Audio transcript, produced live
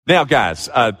Now, guys,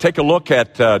 take a look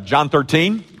at John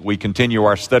 13. We continue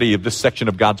our study of this section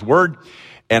of God's Word.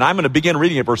 And I'm going to begin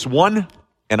reading at verse 1,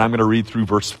 and I'm going to read through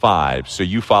verse 5. So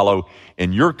you follow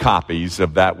in your copies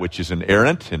of that which is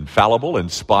inerrant, infallible,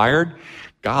 inspired.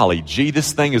 Golly gee,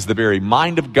 this thing is the very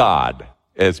mind of God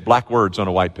as black words on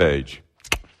a white page.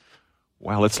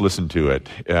 Well, let's listen to it.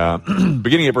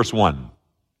 Beginning at verse 1.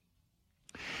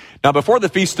 Now, before the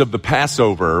feast of the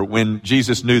Passover, when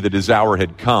Jesus knew that his hour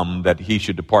had come, that he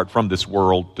should depart from this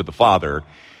world to the Father,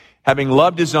 having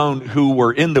loved his own who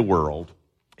were in the world,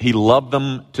 he loved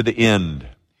them to the end.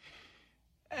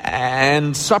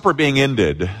 And supper being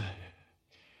ended,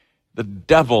 the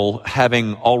devil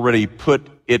having already put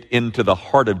it into the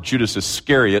heart of Judas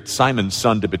Iscariot, Simon's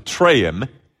son, to betray him,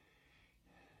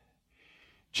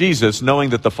 Jesus, knowing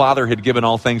that the Father had given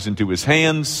all things into his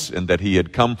hands and that he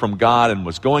had come from God and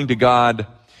was going to God,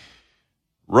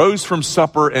 rose from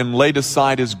supper and laid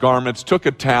aside his garments, took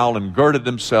a towel and girded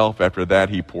himself. After that,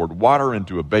 he poured water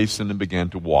into a basin and began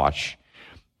to wash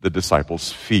the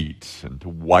disciples' feet and to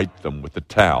wipe them with the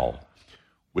towel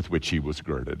with which he was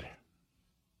girded.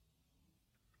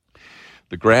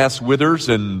 The grass withers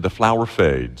and the flower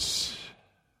fades,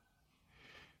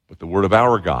 but the word of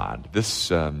our God,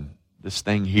 this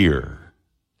thing here,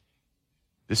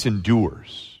 this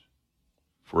endures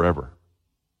forever.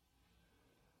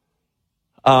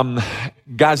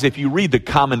 Guys, if you read the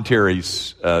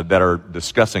commentaries that are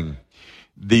discussing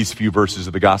these few verses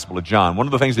of the Gospel of John, one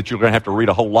of the things that you're going to have to read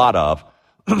a whole lot of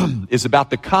is about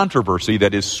the controversy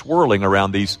that is swirling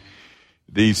around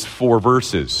these four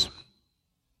verses.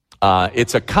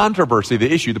 It's a controversy.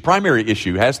 The primary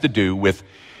issue has to do with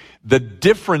the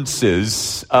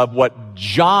differences of what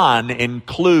John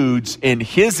includes in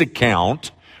his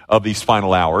account of these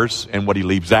final hours and what he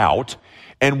leaves out,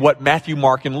 and what Matthew,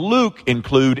 Mark, and Luke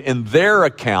include in their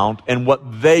account and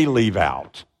what they leave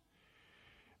out.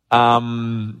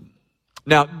 Now,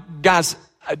 guys,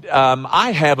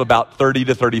 I have about 30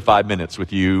 to 35 minutes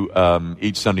with you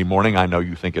each Sunday morning. I know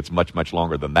you think it's much, much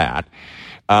longer than that.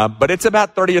 But it's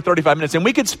about 30 or 35 minutes, and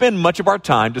we could spend much of our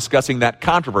time discussing that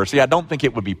controversy. I don't think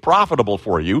it would be profitable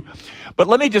for you, but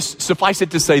let me just suffice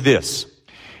it to say this.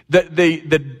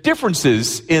 The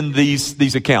differences in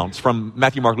these accounts from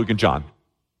Matthew, Mark, Luke, and John,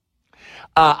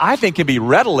 I think can be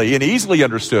readily and easily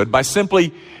understood by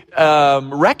simply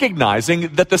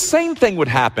recognizing that the same thing would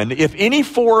happen if any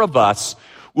four of us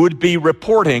would be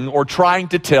reporting or trying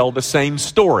to tell the same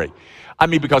story. I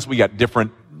mean, because we got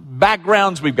different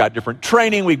backgrounds, we've got different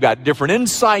training, we've got different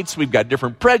insights, we've got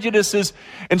different prejudices,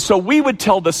 and so we would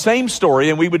tell the same story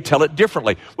and we would tell it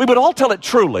differently. We would all tell it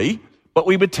truly, but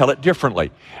we would tell it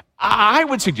differently. I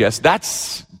would suggest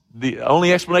that's the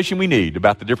only explanation we need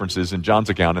about the differences in John's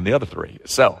account and the other three.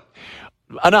 So,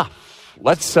 enough.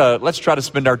 Let's try to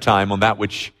spend our time on that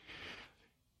which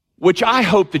I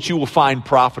hope that you will find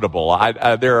profitable.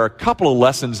 There are a couple of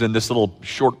lessons in this little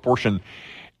short portion,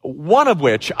 one of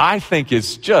which I think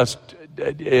is just,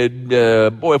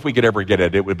 boy, if we could ever get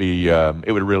it, it would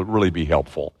really be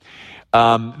helpful. There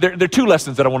are two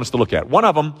lessons that I want us to look at. One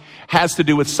of them has to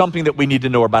do with something that we need to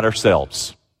know about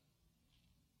ourselves.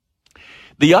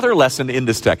 The other lesson in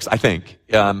this text, I think,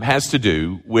 has to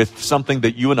do with something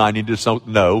that you and I need to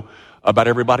know about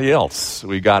everybody else.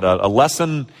 We got a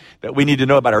lesson that we need to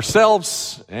know about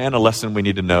ourselves and a lesson we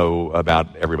need to know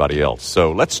about everybody else.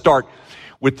 So let's start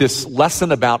with this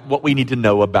lesson about what we need to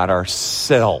know about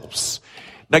ourselves.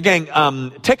 Now, gang,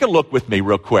 take a look with me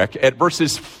real quick at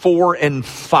verses 4 and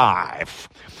 5.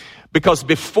 Because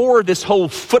before this whole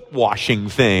foot washing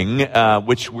thing,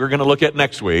 which we're going to look at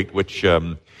next week, which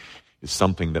is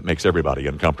something that makes everybody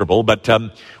uncomfortable, but we're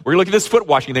going to look at this foot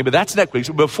washing thing, but that's next week.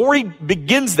 So before he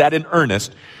begins that in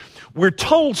earnest, we're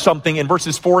told something in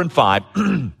verses 4 and 5.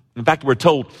 In fact, we're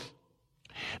told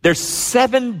there's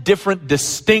 7 different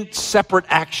distinct separate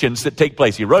actions that take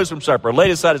place. He rose from supper,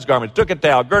 laid aside his garments, took a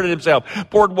towel, girded himself,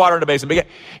 poured water in a basin.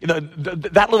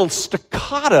 That little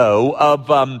staccato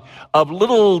of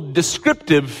little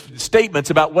descriptive statements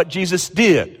about what Jesus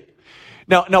did.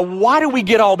 Now, why do we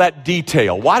get all that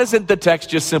detail? Why doesn't the text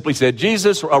just simply say,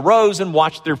 Jesus arose and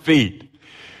washed their feet?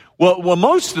 Well,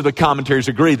 most of the commentaries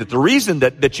agree that the reason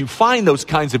that you find those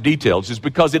kinds of details is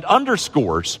because it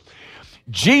underscores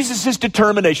Jesus'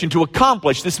 determination to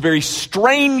accomplish this very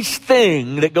strange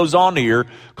thing that goes on here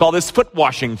called this foot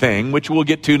washing thing, which we'll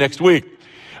get to next week.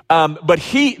 But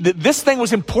this thing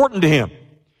was important to him.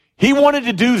 He wanted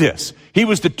to do this. He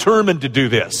was determined to do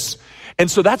this. And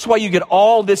so that's why you get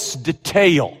all this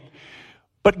detail.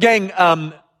 But gang,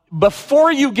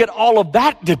 before you get all of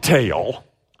that detail,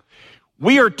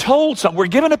 we're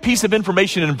given a piece of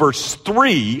information in verse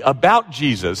 3 about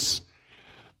Jesus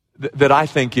that I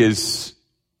think is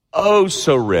oh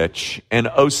so rich and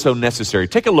oh so necessary.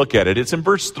 Take a look at it. It's in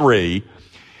verse 3.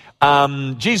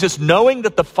 Jesus, knowing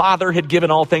that the Father had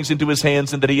given all things into his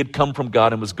hands and that he had come from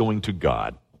God and was going to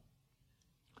God.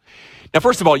 Now,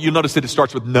 first of all, you notice that it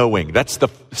starts with knowing. That's the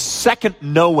second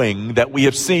knowing that we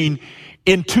have seen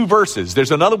in 2 verses.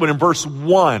 There's another one in verse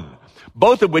 1,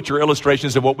 both of which are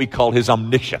illustrations of what we call his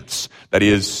omniscience. That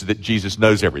is, that Jesus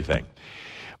knows everything.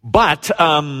 But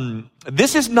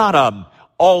this is not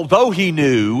although he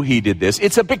knew he did this.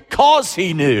 It's a because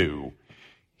he knew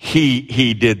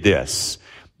he did this.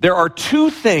 There are 2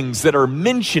 things that are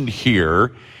mentioned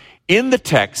here in the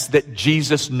text that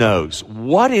Jesus knows.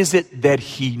 What is it that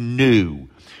he knew?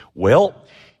 Well,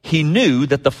 he knew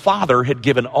that the Father had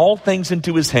given all things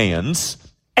into his hands,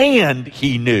 and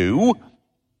he knew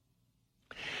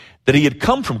that he had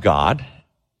come from God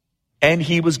and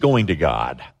he was going to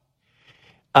God.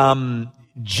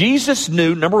 Jesus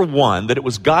knew, number 1, that it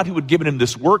was God who had given him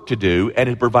this work to do and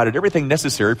had provided everything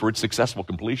necessary for its successful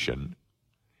completion.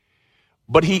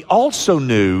 But he also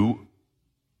knew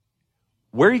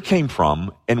where he came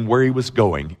from and where he was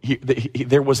going.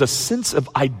 There was a sense of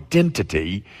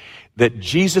identity that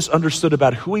Jesus understood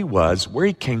about who he was, where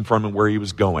he came from, and where he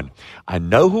was going. I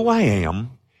know who I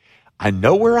am. I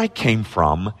know where I came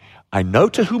from. I know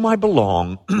to whom I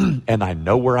belong, and I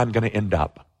know where I'm going to end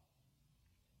up.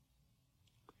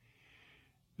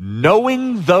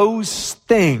 Knowing those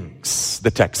things,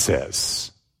 the text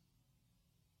says,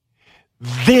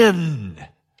 then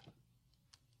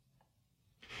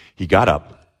he got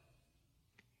up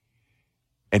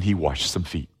and he washed some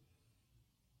feet.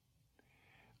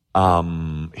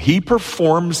 He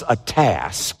performs a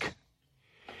task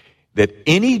that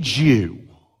any Jew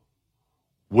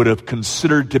would have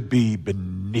considered to be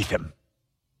beneath him.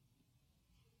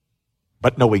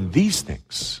 But knowing these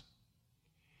things,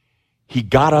 he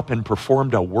got up and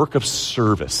performed a work of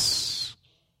service,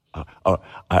 a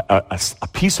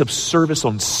piece of service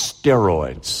on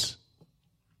steroids.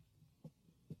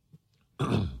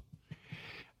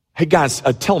 Hey guys,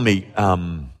 tell me,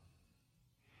 how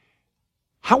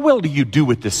well do you do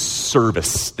with this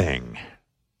service thing?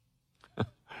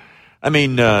 I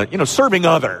mean, serving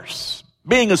others,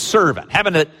 being a servant,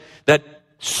 having that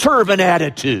servant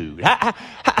attitude.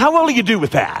 How well do you do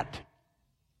with that?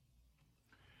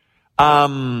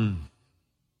 You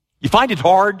find it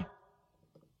hard?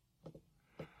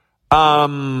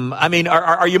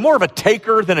 Are you more of a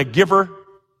taker than a giver?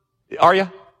 Are you?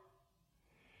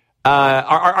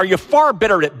 Are you far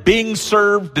better at being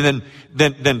served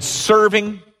than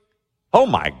serving? Oh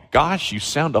my gosh, you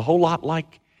sound a whole lot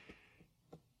like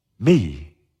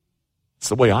me. It's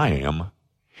the way I am.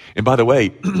 And by the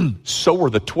way, so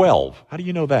were the 12. How do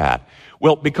you know that?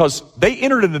 Well, because they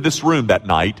entered into this room that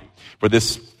night for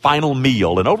this final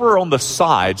meal, and over on the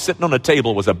side, sitting on a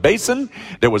table, was a basin,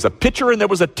 there was a pitcher, and there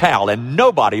was a towel, and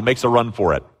nobody makes a run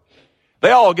for it.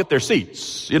 They all get their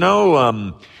seats, They're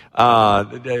not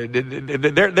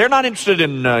interested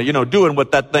in, doing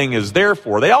what that thing is there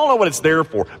for. They all know what it's there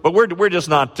for, but we're just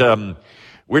not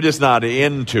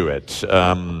into it.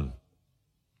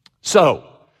 So,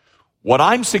 what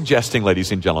I'm suggesting,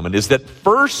 ladies and gentlemen, is that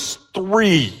verse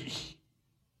 3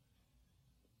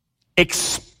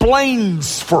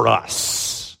 explains for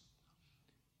us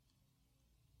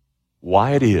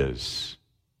why it is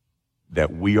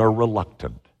that we are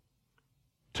reluctant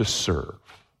to serve.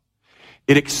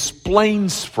 It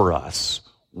explains for us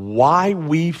why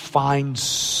we find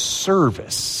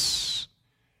service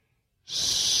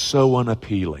so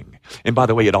unappealing. And by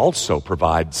the way, it also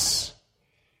provides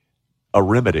a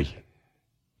remedy.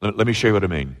 Let me show you what I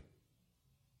mean.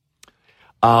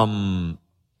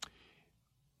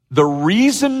 The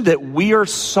reason that we are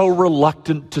so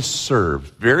reluctant to serve,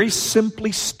 very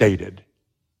simply stated,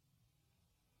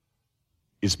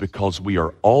 is because we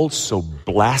are all so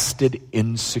blasted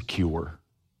insecure.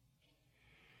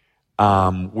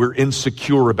 We're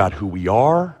insecure about who we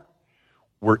are.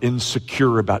 We're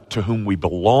insecure about to whom we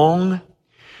belong.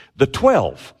 The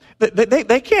 12,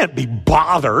 they can't be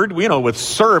bothered, with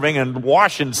serving and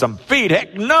washing some feet.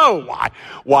 Heck no. I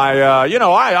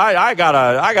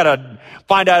gotta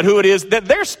find out who it is that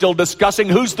they're still discussing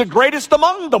who's the greatest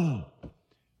among them.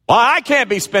 Well, I can't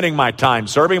be spending my time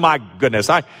serving. My goodness,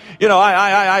 I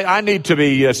need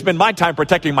to spend my time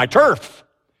protecting my turf.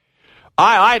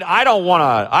 I don't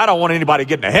want anybody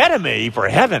getting ahead of me, for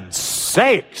heaven's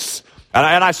sakes.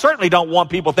 And I certainly don't want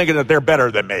people thinking that they're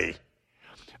better than me.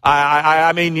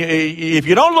 I mean, if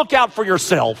you don't look out for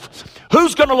yourself,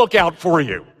 who's going to look out for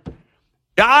you?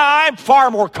 I'm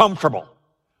far more comfortable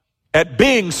at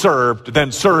being served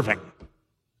than serving.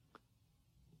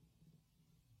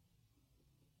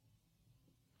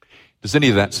 Does any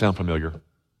of that sound familiar?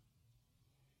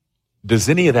 Does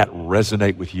any of that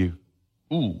resonate with you?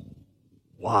 Ooh,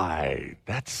 why?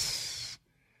 That's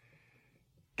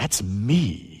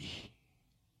me.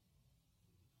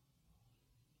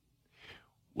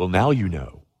 Well, now you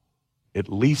know at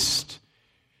least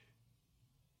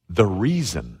the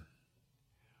reason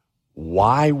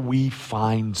why we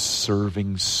find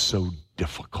serving so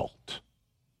difficult.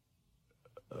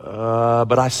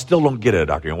 But I still don't get it,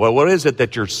 Dr. Young. Well, what is it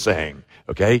that you're saying?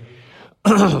 Okay?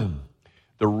 The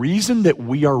reason that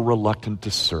we are reluctant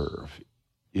to serve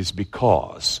is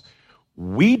because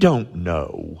we don't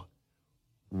know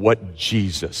what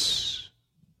Jesus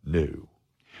knew.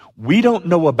 We don't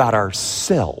know about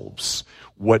ourselves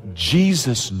what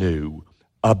Jesus knew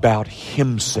about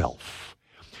himself.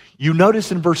 You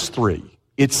notice in verse 3,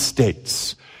 it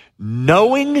states,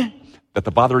 knowing that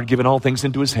the Father had given all things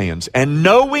into his hands, and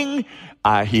knowing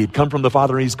he had come from the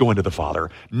Father and he's going to the Father,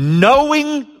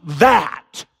 knowing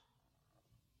that,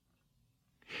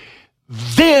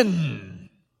 then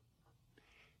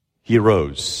he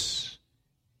arose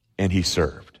and he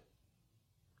served.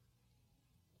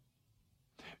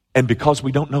 And because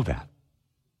we don't know that,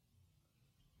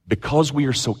 because we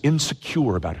are so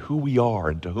insecure about who we are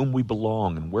and to whom we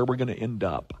belong and where we're going to end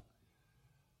up,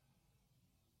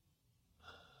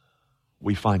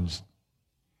 we find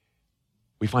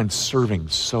serving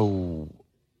so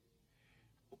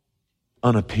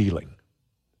unappealing.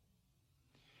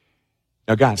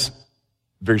 Now, guys,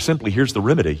 very simply, here's the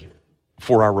remedy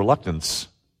for our reluctance.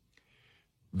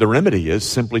 The remedy is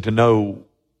simply to know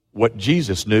what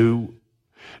Jesus knew,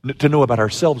 to know about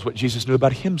ourselves what Jesus knew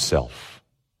about himself.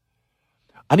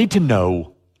 I need to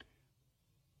know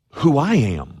who I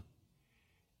am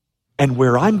and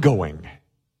where I'm going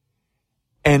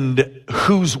and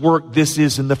whose work this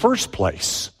is in the first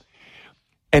place.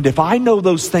 And if I know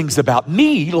those things about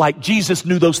me, like Jesus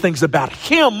knew those things about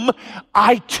him,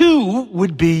 I too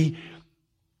would be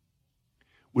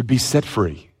set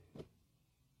free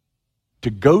to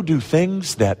go do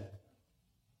things that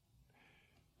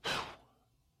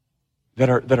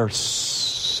are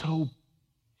so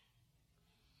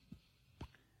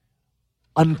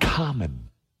uncommon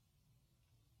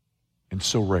and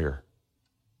so rare.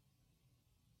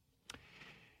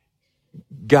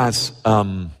 Guys,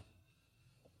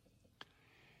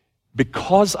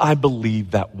 because I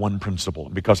believe that one principle,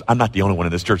 because I'm not the only one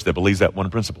in this church that believes that one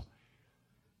principle,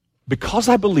 because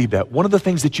I believe that, one of the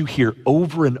things that you hear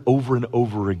over and over and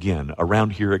over again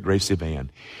around here at Grace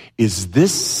Evan is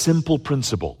this simple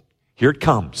principle. Here it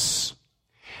comes.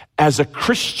 As a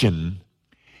Christian,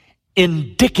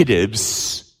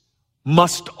 indicatives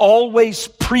must always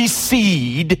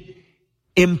precede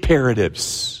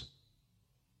imperatives.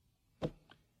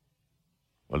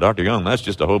 Well, Dr. Young, that's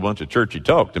just a whole bunch of churchy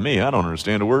talk to me. I don't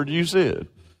understand a word you said.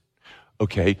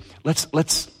 Okay, let's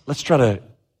try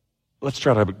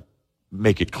to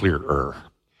make it clearer.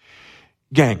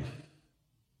 Gang,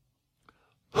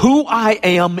 who I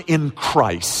am in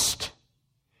Christ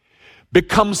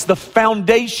becomes the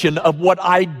foundation of what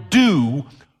I do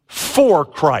for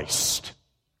Christ.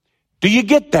 Do you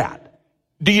get that?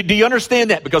 Do you understand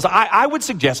that? Because I would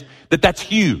suggest that that's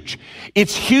huge.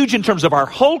 It's huge in terms of our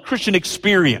whole Christian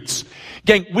experience.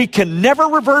 Gang, we can never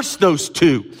reverse those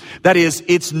two. That is,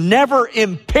 it's never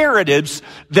imperatives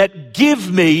that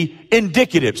give me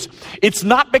indicatives. It's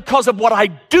not because of what I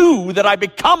do that I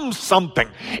become something.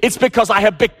 It's because I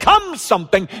have become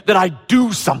something that I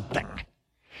do something.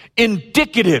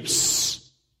 Indicatives.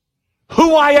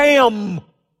 Who I am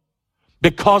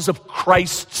because of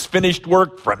Christ's finished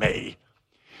work for me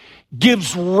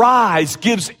gives rise,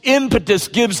 gives impetus,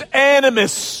 gives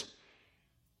animus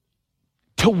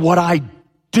to what I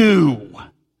do.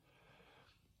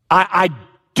 I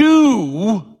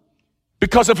do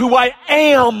because of who I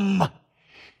am.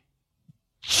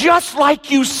 Just like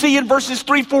you see in verses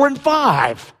 3, 4, and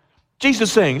 5.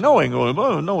 Jesus saying, knowing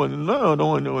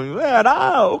that,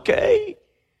 okay.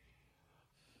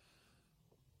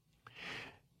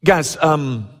 Guys,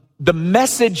 the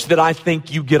message that I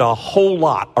think you get a whole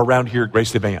lot around here at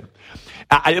Grace Evan,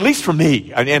 at least from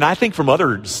me, and I think from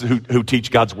others who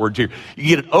teach God's word here,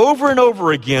 you get it over and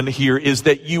over again here, is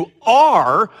that you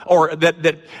are, or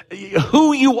that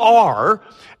who you are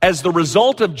as the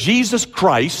result of Jesus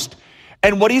Christ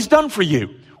and what he's done for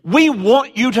you. We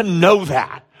want you to know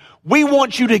that. We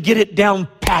want you to get it down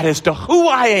pat as to who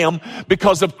I am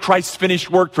because of Christ's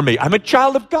finished work for me. I'm a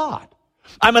child of God.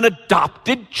 I'm an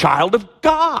adopted child of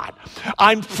God.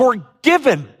 I'm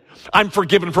forgiven. I'm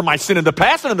forgiven for my sin in the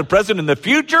past and in the present and the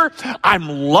future. I'm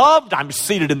loved. I'm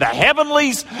seated in the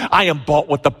heavenlies. I am bought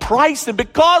with a price. And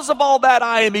because of all that,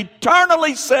 I am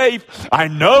eternally safe. I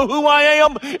know who I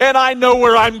am and I know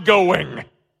where I'm going.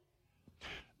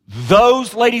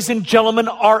 Those, ladies and gentlemen,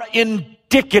 are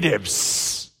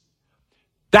indicatives.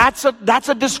 That's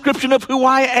a description of who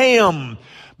I am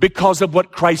because of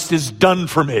what Christ has done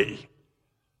for me.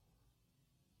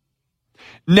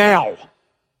 Now,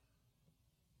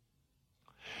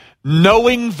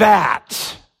 knowing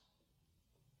that,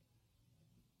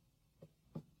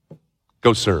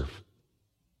 go serve.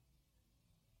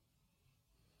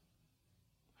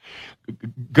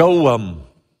 Go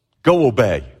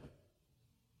obey.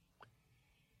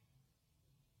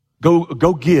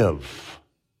 Go give.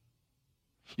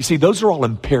 You see, those are all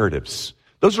imperatives.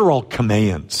 Those are all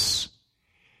commands.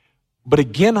 But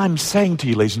again, I'm saying to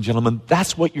you, ladies and gentlemen,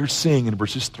 that's what you're seeing in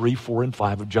verses 3, 4, and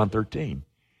 5 of John 13.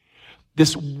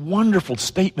 This wonderful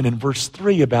statement in verse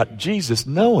 3 about Jesus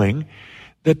knowing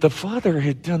that the Father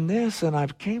had done this, and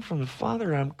I've came from the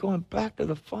Father, I'm going back to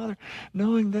the Father,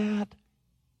 knowing that.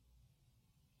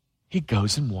 He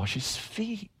goes and washes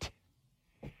feet.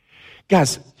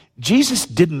 Guys, Jesus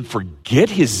didn't forget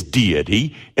his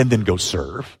deity and then go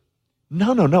serve.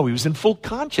 No. He was in full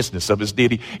consciousness of his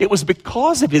deity. It was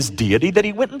because of his deity that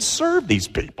he went and served these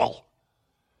people.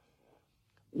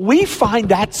 We find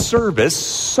that service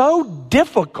so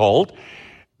difficult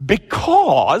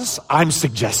because, I'm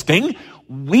suggesting,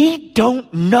 we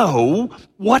don't know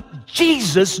what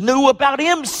Jesus knew about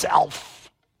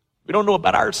himself. We don't know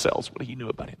about ourselves what he knew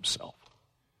about himself.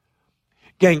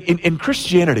 Gang, in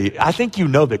Christianity, I think you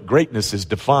know that greatness is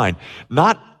defined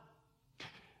not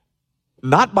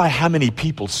by how many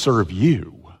people serve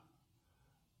you,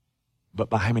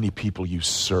 but by how many people you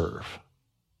serve.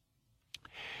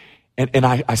 And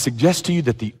I suggest to you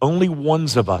that the only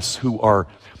ones of us who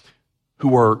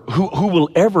will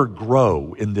ever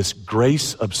grow in this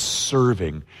grace of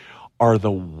serving are the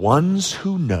ones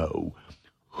who know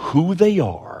who they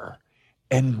are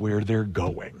and where they're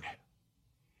going.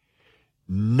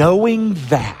 Knowing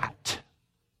that,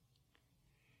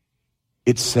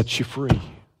 it sets you free.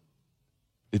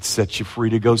 It sets you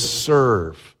free to go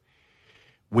serve.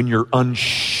 When you're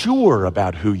unsure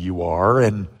about who you are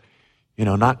and,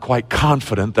 not quite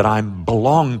confident that I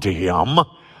belong to him,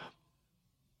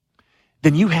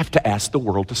 then you have to ask the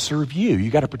world to serve you.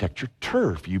 You got to protect your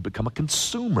turf. You become a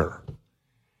consumer.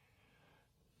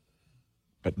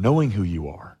 But knowing who you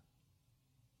are,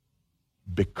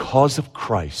 because of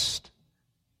Christ,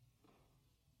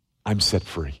 I'm set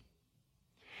free.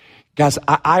 Guys,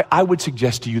 I would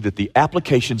suggest to you that the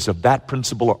applications of that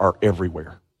principle are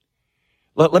everywhere.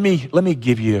 Let me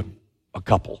give you a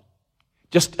couple.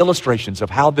 Just illustrations of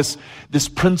how this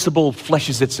principle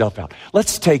fleshes itself out.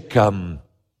 Let's take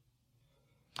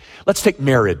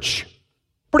marriage.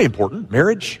 Pretty important,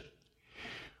 marriage.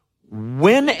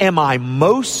 When am I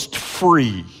most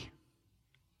free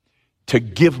to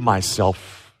give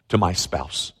myself to my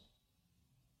spouse?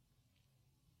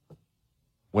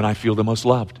 When I feel the most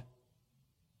loved.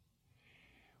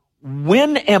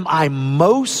 When am I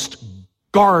most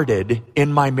guarded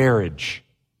in my marriage?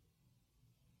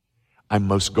 I'm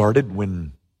most guarded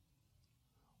when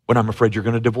I'm afraid you're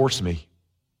going to divorce me.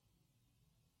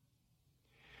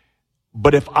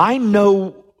 But if I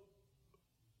know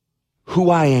who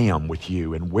I am with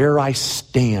you and where I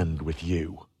stand with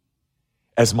you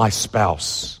as my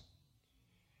spouse,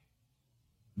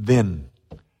 then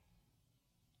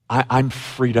I'm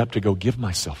freed up to go give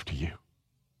myself to you.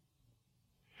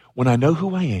 When I know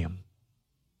who I am,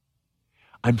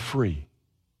 I'm free.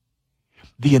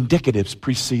 The indicatives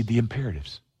precede the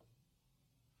imperatives.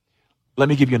 Let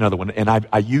me give you another one, and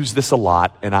I use this a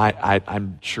lot, and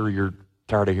I'm sure you're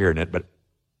tired of hearing it, and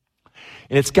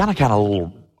it's got a kind of a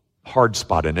little hard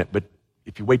spot in it, but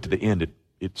if you wait to the end,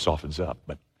 it softens up.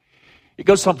 But it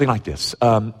goes something like this.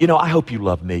 I hope you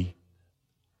love me.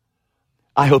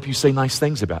 I hope you say nice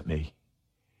things about me.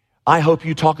 I hope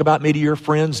you talk about me to your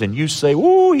friends and you say,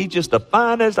 "Ooh, he's just the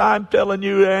finest. I'm telling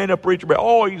you, there ain't a preacher, but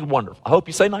oh, he's wonderful." I hope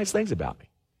you say nice things about me.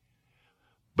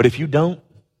 But if you don't,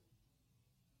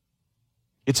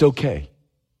 it's okay.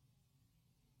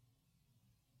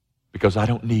 Because I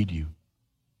don't need you.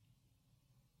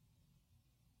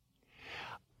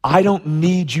 I don't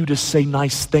need you to say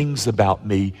nice things about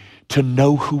me to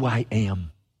know who I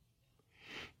am.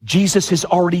 Jesus has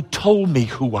already told me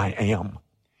who I am.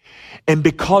 And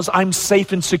because I'm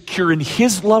safe and secure in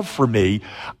his love for me,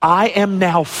 I am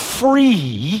now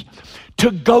free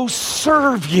to go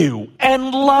serve you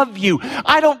and love you.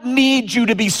 I don't need you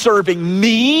to be serving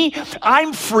me.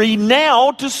 I'm free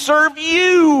now to serve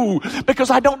you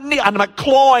because I'm not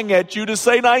clawing at you to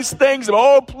say nice things.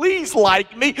 Oh, please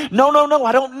like me. No,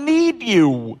 I don't need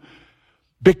you.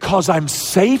 Because I'm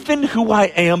safe in who I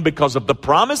am because of the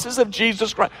promises of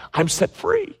Jesus Christ, I'm set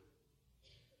free.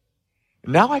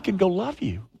 Now I can go love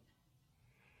you.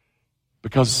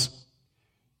 Because,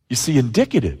 you see,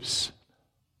 indicatives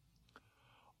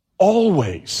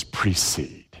always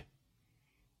precede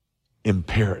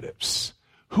imperatives.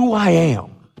 Who I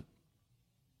am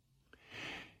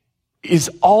is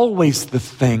always the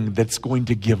thing that's going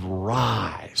to give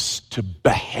rise to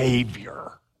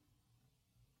behavior.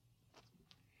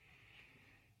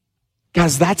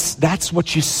 Guys, that's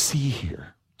what you see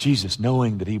here. Jesus,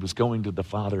 knowing that he was going to the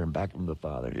Father and back from the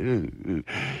Father,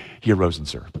 he arose and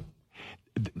served.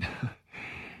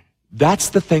 That's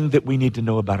the thing that we need to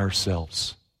know about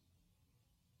ourselves.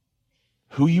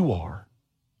 Who you are,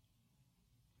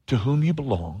 to whom you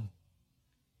belong,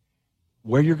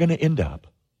 where you're going to end up,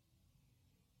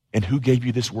 and who gave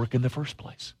you this work in the first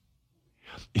place.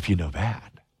 If you know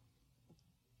that,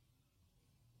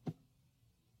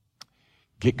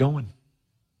 get going.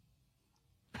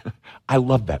 I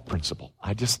love that principle.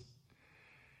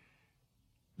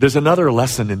 There's another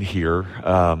lesson in here.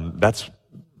 That's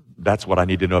what I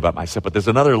need to know about myself. But there's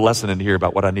another lesson in here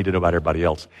about what I need to know about everybody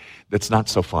else that's not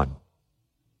so fun.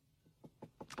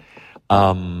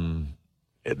 In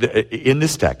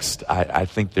this text, I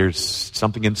think there's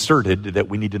something inserted that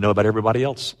we need to know about everybody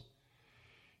else.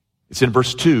 It's in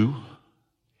verse 2,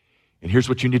 and here's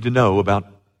what you need to know about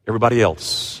everybody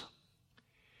else.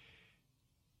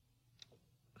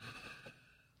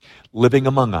 Living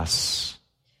among us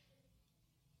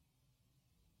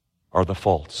are the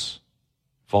false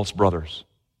brothers.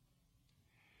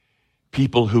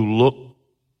 People who look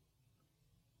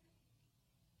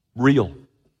real,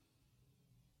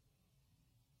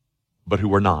 but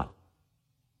who are not.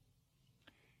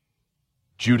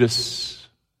 Judas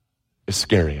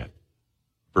Iscariot,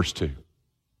 verse 2.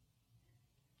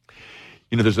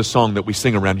 You know, there's a song that we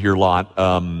sing around here a lot.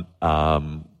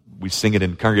 We sing it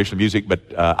in congregational music,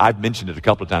 but I've mentioned it a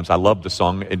couple of times. I love the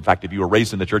song. In fact, if you were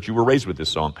raised in the church, you were raised with this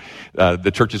song. The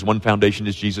church's one foundation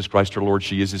is Jesus Christ our Lord.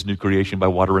 She is his new creation by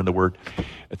water and the word.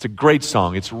 It's a great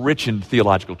song. It's rich in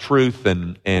theological truth,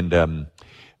 but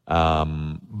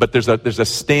there's a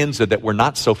stanza that we're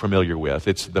not so familiar with.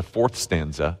 It's the fourth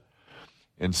stanza.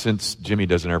 And since Jimmy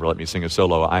doesn't ever let me sing a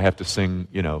solo, I have to sing,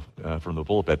 from the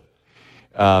pulpit.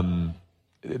 The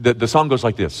song goes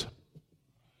like this.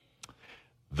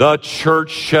 The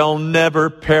church shall never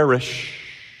perish,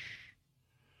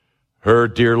 her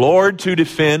dear Lord to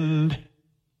defend,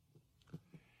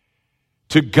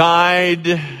 to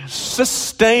guide,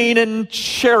 sustain, and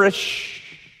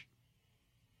cherish,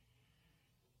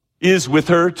 is with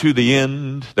her to the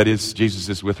end. That is, Jesus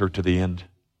is with her to the end.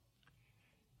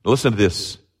 Listen to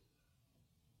this.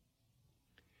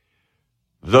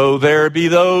 Though there be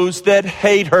those that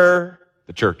hate her,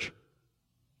 the church,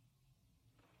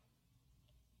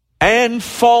 and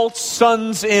false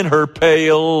sons in her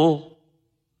pale.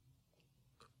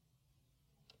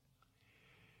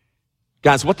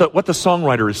 Guys, what the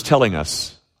songwriter is telling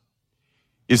us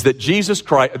is that Jesus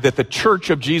Christ, that the church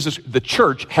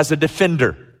has a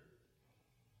defender.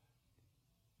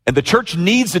 And the church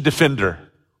needs a defender.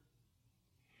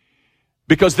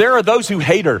 Because there are those who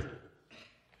hate her.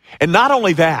 And not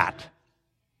only that,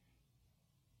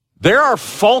 there are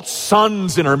false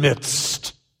sons in her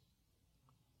midst.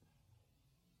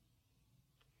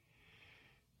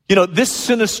 You know, this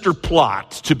sinister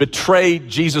plot to betray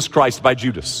Jesus Christ by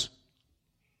Judas,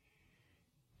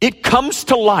 it comes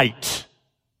to light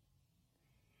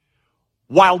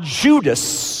while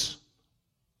Judas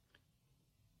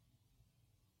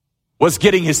was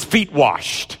getting his feet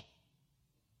washed,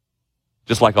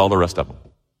 just like all the rest of them.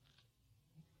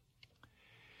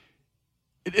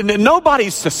 And nobody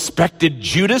suspected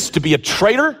Judas to be a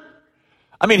traitor.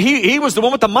 I mean, he was the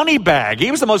one with the money bag.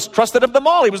 He was the most trusted of them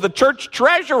all. He was the church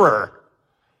treasurer.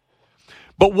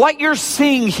 But what you're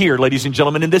seeing here, ladies and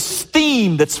gentlemen, in this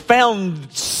theme that's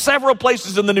found several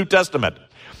places in the New Testament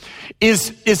is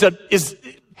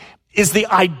the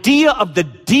idea of the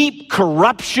deep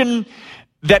corruption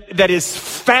that is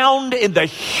found in the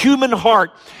human heart,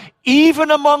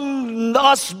 even among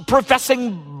us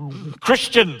professing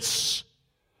Christians.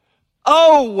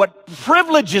 Oh, what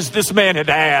privileges this man had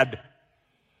had.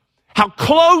 How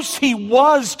close he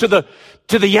was to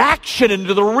the action and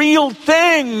to the real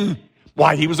thing.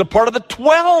 Why, he was a part of the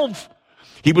 12.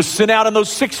 He was sent out in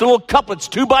those 6 little couplets,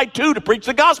 2 by 2, to preach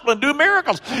the gospel and do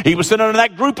miracles. He was sent out in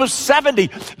that group of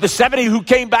 70, the 70 who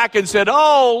came back and said,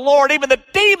 "Oh, Lord, even the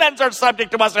demons are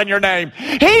subject to us in your name."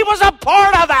 He was a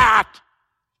part of that.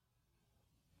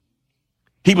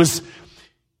 He was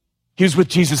with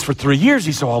Jesus for 3 years.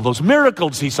 He saw all those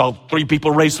miracles. He saw 3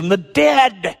 people raised from the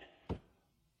dead.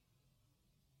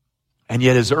 And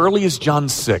yet, as early as John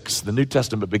 6, the New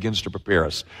Testament begins to prepare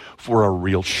us for a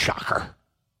real shocker.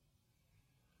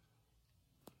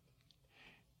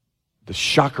 The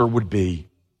shocker would be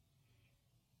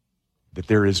that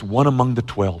there is one among the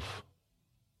 12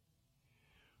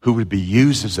 who would be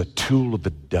used as a tool of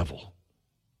the devil.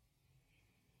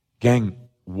 Gang,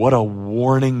 what a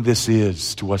warning this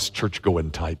is to us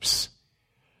church-going types.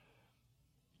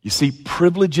 You see,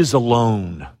 privileges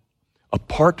alone,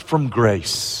 apart from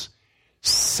grace,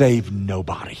 save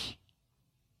nobody.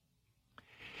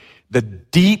 The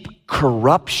deep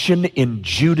corruption in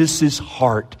Judas's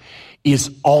heart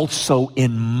is also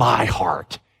in my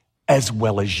heart as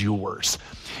well as yours.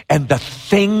 And the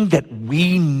thing that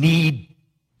we need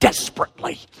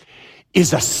desperately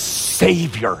is a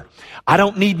Savior. I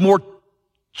don't need more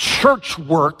church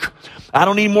work. I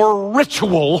don't need more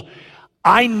ritual.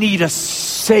 I need a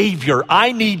Savior.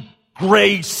 I need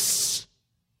grace.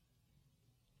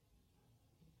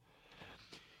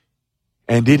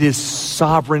 And it is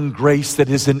sovereign grace that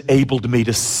has enabled me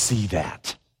to see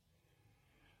that.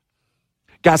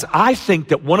 Guys, I think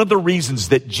that one of the reasons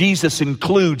that Jesus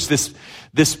includes this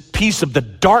piece of the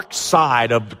dark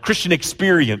side of the Christian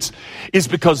experience is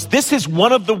because this is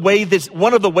one of the ways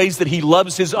that he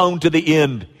loves his own to the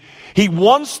end. He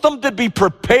wants them to be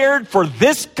prepared for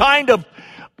this kind of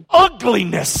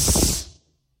ugliness.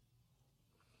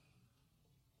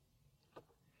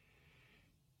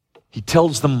 He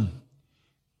tells them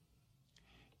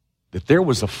that there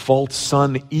was a false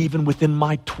son even within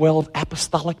my 12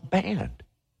 apostolic band.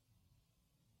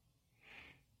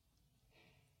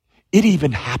 It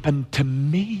even happened to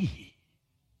me.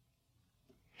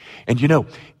 And you know,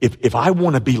 if I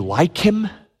want to be like him,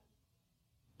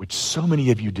 which so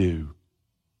many of you do,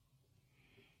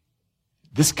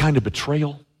 this kind of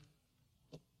betrayal,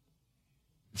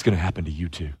 it's going to happen to you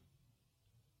too.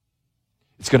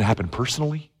 It's going to happen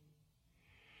personally,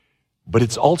 but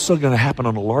it's also going to happen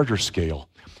on a larger scale.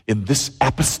 In this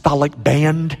apostolic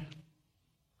band,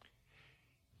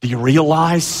 do you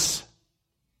realize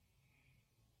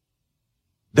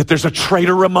that there's a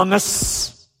traitor among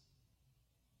us?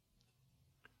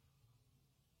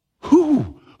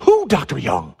 Who, Dr.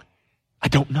 Young? I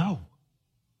don't know.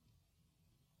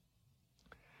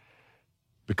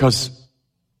 Because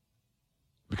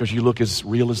you look as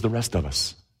real as the rest of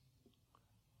us.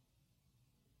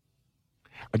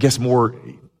 I guess more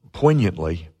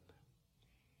poignantly,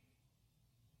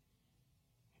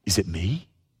 is it me?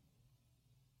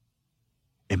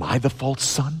 Am I the false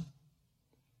son?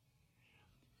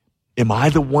 Am I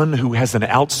the one who has an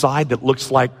outside that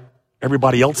looks like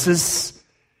everybody else's,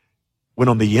 when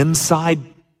on the inside,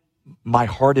 my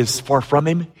heart is far from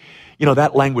him? You know,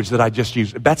 that language that I just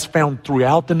used, that's found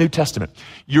throughout the New Testament.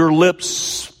 Your lips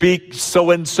speak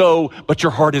so-and-so, but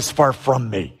your heart is far from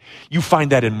me. You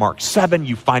find that in Mark 7,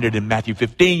 you find it in Matthew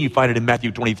 15, you find it in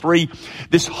Matthew 23.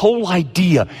 This whole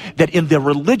idea that in the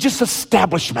religious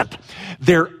establishment,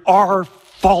 there are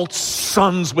false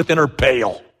sons within her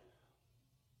pale.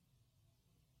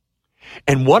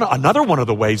 And another one of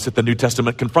the ways that the New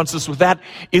Testament confronts us with that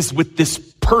is with this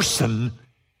person,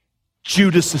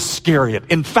 Judas Iscariot.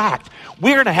 In fact,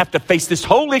 we're going to have to face this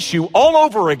whole issue all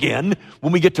over again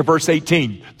when we get to verse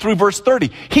 18 through verse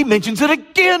 30. He mentions it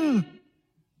again.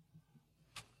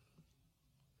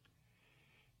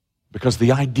 Because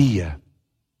the idea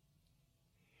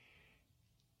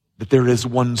that there is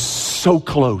one so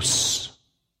close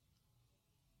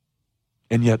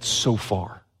and yet so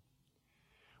far,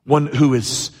 one who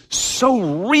is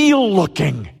so real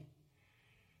looking,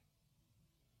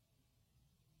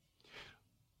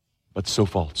 but so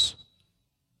false.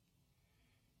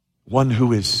 One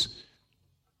who is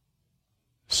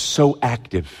so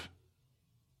active,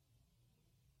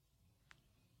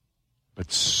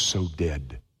 but so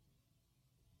dead.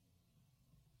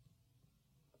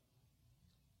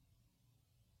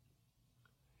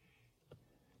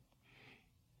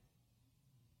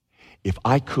 If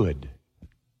I could,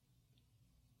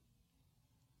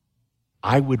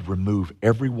 I would remove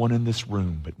everyone in this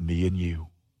room but me and you.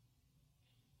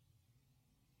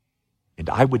 And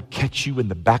I would catch you in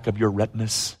the back of your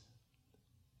retinas,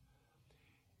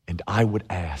 and I would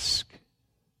ask,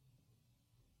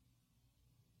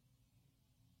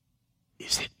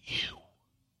 is it you?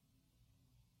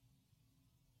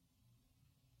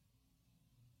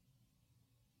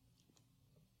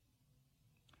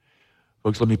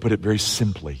 Folks, let me put it very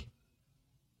simply.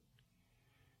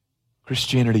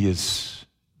 Christianity is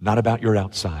not about your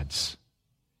outsides.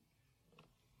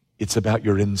 It's about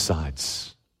your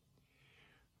insides.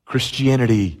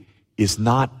 Christianity is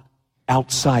not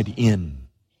outside in.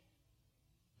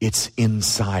 It's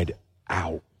inside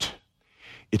out.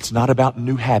 It's not about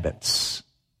new habits.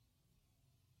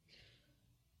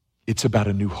 It's about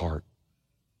a new heart.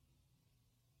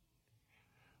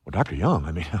 Well, Dr. Young,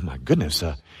 I mean, oh my goodness,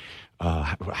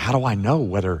 how do I know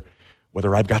whether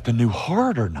I've got the new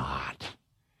heart or not?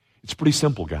 It's pretty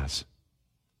simple, guys.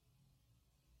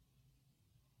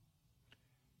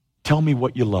 Tell me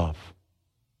what you love.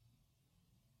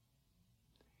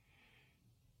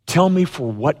 Tell me for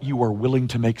what you are willing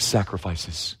to make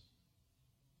sacrifices.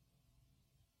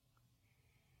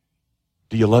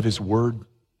 Do you love His Word?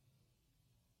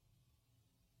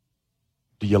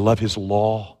 Do you love His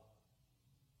law?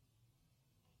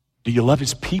 Do you love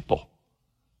His people?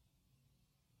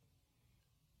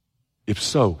 If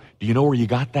so, do you know where you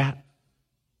got that?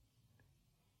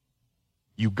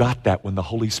 You got that when the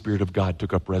Holy Spirit of God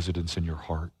took up residence in your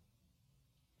heart.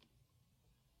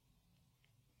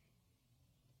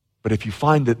 But if you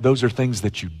find that those are things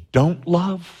that you don't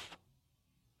love,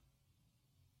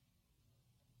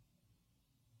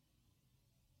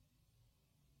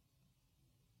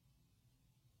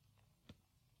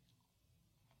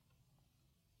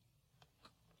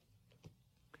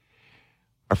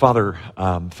 our Father,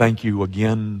 thank you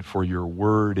again for your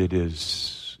word. It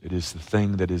is the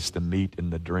thing that is the meat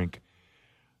and the drink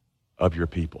of your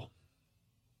people.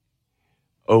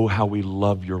 Oh, how we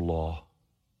love your law.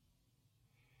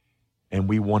 And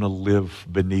we want to live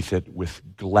beneath it with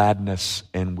gladness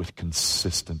and with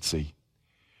consistency.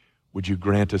 Would you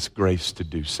grant us grace to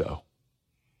do so?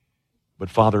 But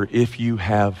Father, if you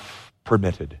have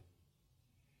permitted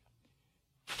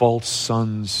false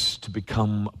sons to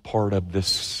become a part of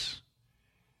this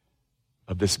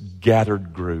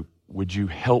gathered group, would you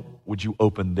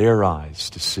open their eyes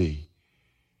to see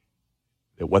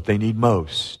that what they need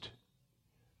most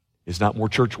is not more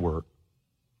church work.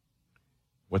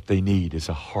 What they need is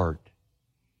a heart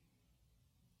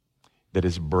that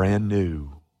is brand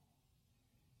new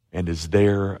and is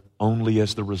there only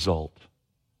as the result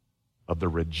of the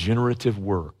regenerative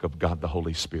work of God the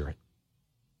Holy Spirit.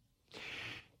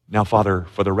 Now, Father,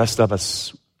 for the rest of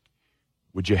us,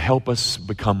 would you help us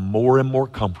become more and more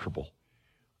comfortable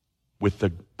with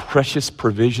the precious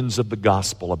provisions of the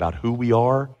gospel about who we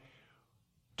are,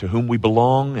 to whom we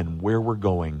belong, and where we're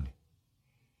going,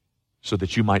 so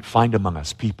that you might find among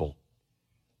us people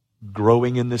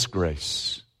growing in this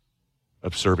grace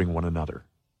of serving one another.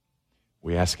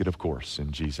 We ask it, of course,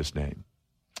 in Jesus' name.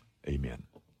 Amen.